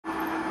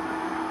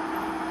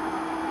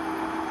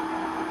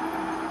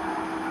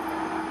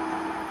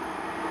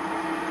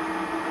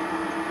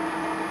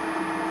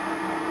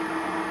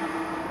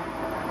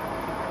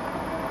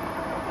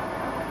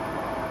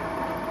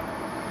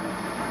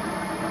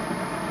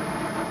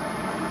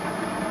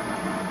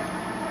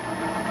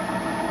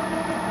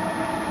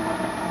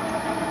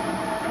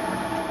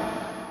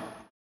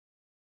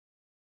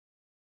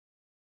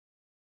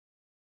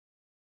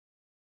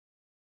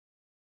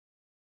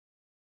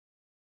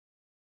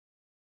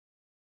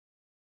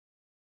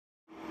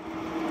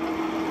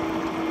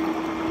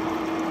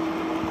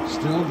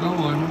Still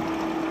going.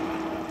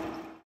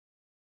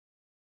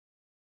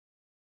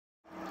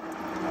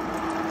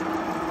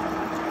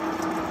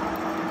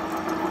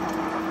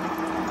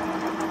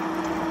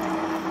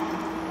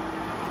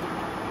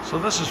 So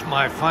this is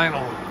my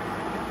final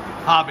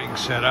hobbing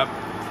setup,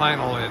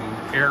 final in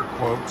air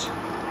quotes,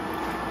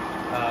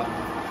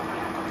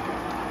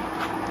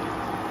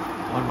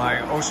 on my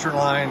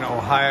Osterline,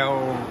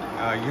 Ohio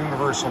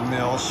Universal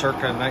Mill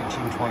circa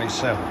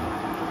 1927.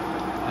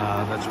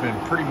 That's been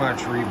pretty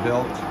much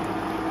rebuilt.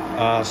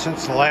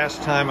 Since the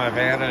last time I've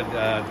added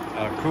a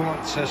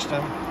coolant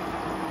system,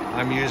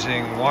 I'm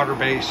using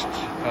water-based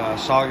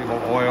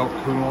soluble oil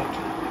coolant.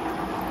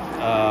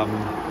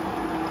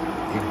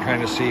 You can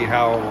kind of see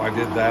how I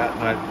did that,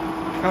 and I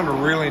found a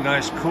really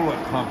nice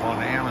coolant pump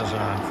on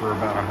Amazon for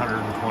about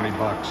 120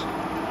 bucks,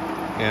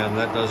 and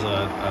that does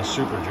a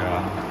super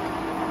job.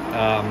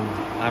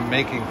 I'm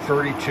making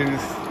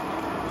 30-tooth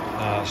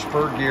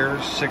spur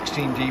gears,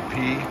 16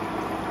 DP,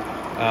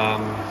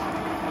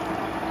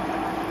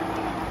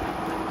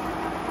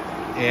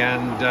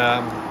 and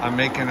I'm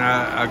making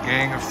a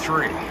gang of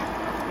 3.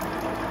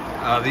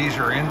 These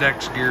are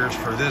index gears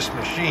for this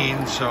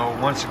machine, so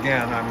once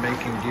again I'm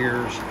making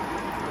gears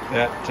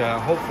that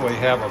hopefully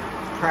have a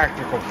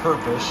practical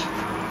purpose.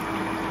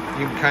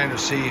 You can kind of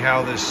see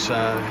how this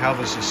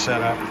is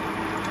set up.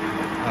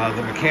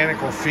 The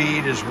mechanical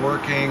feed is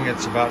working.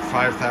 It's about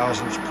 5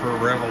 thousandths per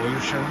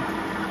revolution,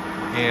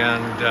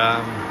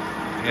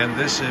 and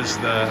this is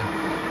the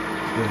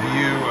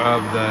view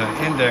of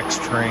the index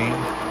train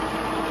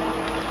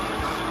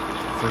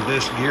for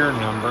this gear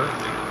number,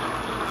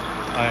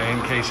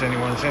 in case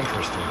anyone's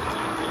interested.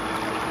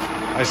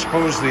 I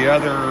suppose the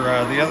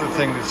other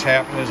thing that's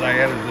happened is I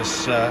added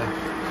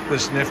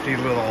this nifty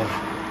little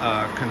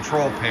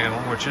control panel,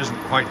 which isn't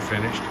quite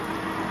finished,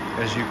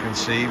 as you can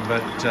see,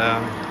 but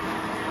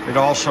it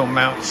also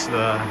mounts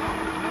the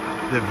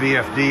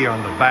VFD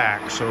on the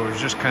back, so it was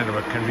just kind of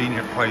a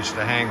convenient place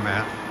to hang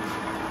that.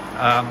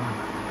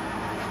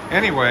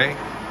 Anyway,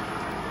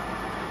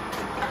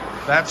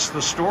 that's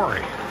the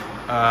story.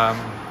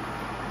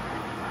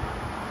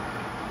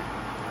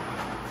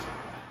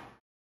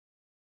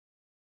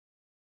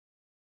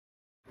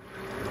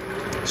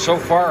 So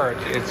far,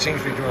 it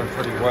seems to be doing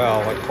pretty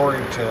well.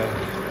 According to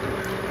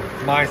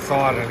my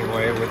thought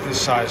anyway, with this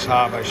size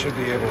hob, I should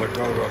be able to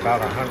go to about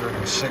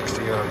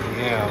 160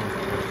 RPM.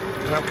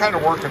 And I'm kind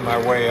of working my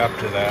way up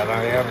to that.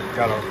 I haven't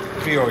got a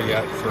feel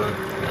yet for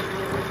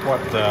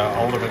what the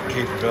ultimate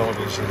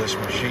capabilities of this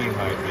machine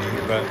might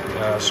be,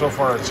 but so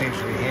far it seems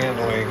to be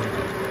handling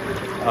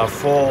a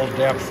full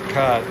depth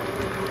cut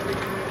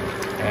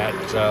at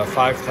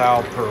 5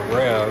 thou per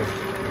rev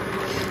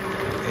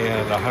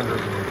and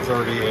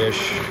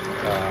 130-ish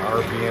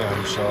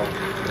RPM, so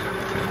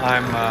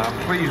I'm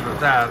pleased with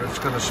that. It's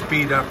going to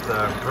speed up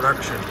the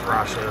production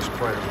process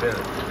quite a bit,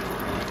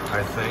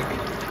 I think.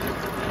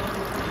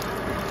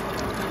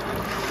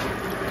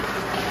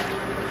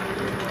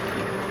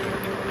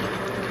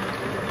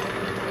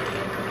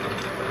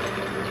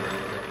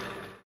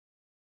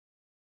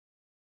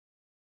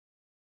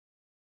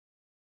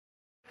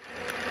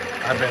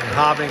 I've been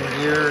hobbing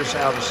gears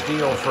out of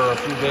steel for a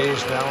few days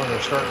now, and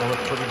they're starting to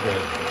look pretty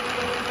good.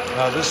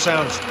 This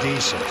sounds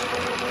decent.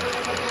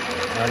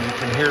 You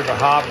can hear the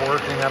hob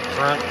working up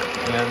front,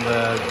 and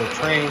the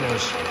train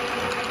is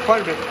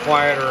quite a bit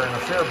quieter and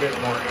a fair bit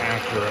more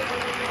accurate.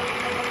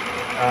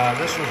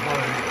 This was one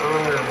of the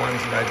earlier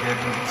ones that I did.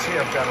 You can see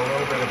I've got a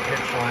little bit of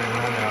pitch line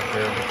run out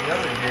there, but the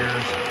other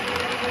gears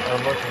are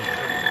looking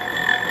pretty good.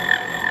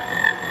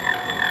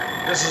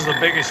 This is the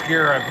biggest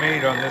gear I've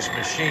made on this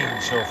machine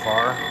so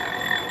far.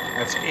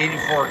 That's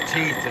 84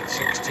 teeth at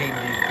 16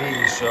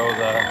 dp, so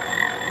the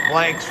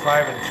blank's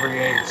 5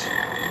 3/8.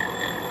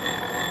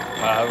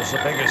 It was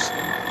the biggest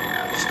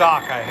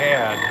stock I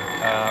had.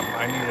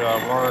 I need a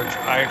large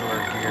idler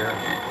gear.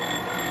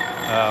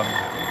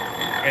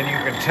 And you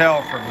can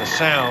tell from the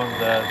sound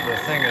that the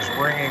thing is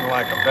ringing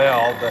like a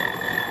bell, but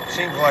it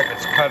seems like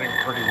it's cutting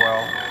pretty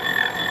well.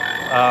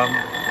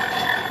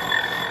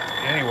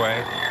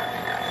 Anyway,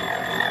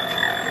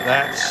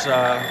 that's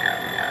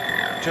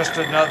just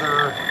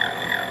another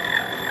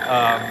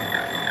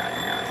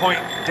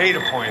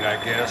data point, I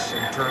guess,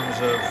 in terms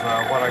of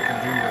what I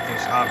can do with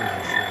this hobby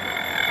machine.